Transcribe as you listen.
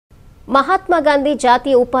మహాత్మా గాంధీ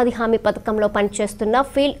జాతీయ ఉపాధి హామీ పథకంలో పనిచేస్తున్న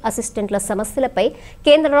ఫీల్డ్ అసిస్టెంట్ల సమస్యలపై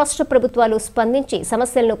కేంద్ర రాష్ట్ర ప్రభుత్వాలు స్పందించి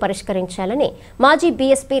సమస్యలను పరిష్కరించాలని మాజీ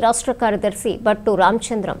బీఎస్పీ రాష్ట్ర కార్యదర్శి బట్టు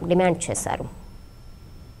రామచంద్రం డిమాండ్ చేశారు.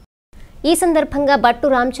 ఈ సందర్భంగా బట్టు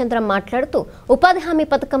రామచంద్రం మాట్లాడుతూ ఉపాధి హామీ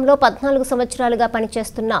పథకంలో 14 సంవత్సరాలుగా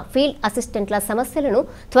పనిచేస్తున్న ఫీల్డ్ అసిస్టెంట్ల సమస్యలను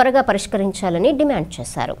త్వరగా పరిష్కరించాలని డిమాండ్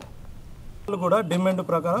చేశారు. కూడా డిమాండ్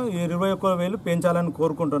ప్రకారం 21,000 పెంచాలని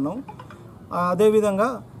కోరుకుంటున్నాం. అదేవిధంగా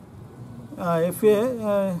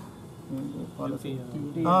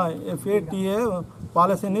FATA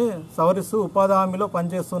పాలసీని సవరిస్తూ ఉపాధి హామీలో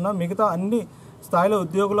పనిచేస్తున్న మిగతా అన్ని స్థాయిల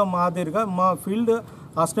ఉద్యోగుల మాదిరిగా మా ఫీల్డ్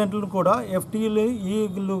అసిస్టెంట్లను కూడా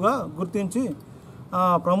FTEలుగా గుర్తించి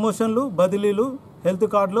ప్రమోషన్లు, బదిలీలు, హెల్త్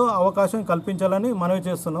కార్డులు అవకాశం కల్పించాలని మనవి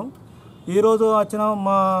చేస్తున్నాం. ఈరోజు వచ్చిన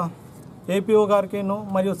మా APO గారికి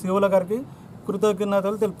మరియు COల గారికి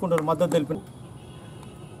కృతజ్ఞతలు తెలుపుకుంటారు. మద్దతు తెలిపి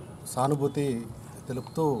సానుభూతి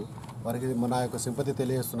తెలుపుతూ వారికి నా యొక్క సింపతి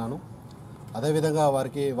తెలియజేస్తున్నాను. అదేవిధంగా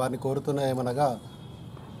వారిని కోరుతున్న ఏమనగా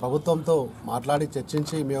ప్రభుత్వంతో మాట్లాడి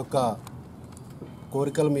చర్చించి మీ యొక్క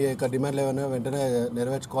కోరికలు, మీ యొక్క డిమాండ్లు ఏమైనా వెంటనే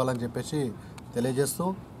నెరవేర్చుకోవాలని చెప్పేసి తెలియజేస్తూ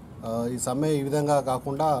ఈ సమ్మె ఈ విధంగా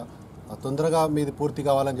కాకుండా తొందరగా మీది పూర్తి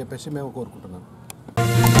కావాలని చెప్పేసి మేము కోరుకుంటున్నాం.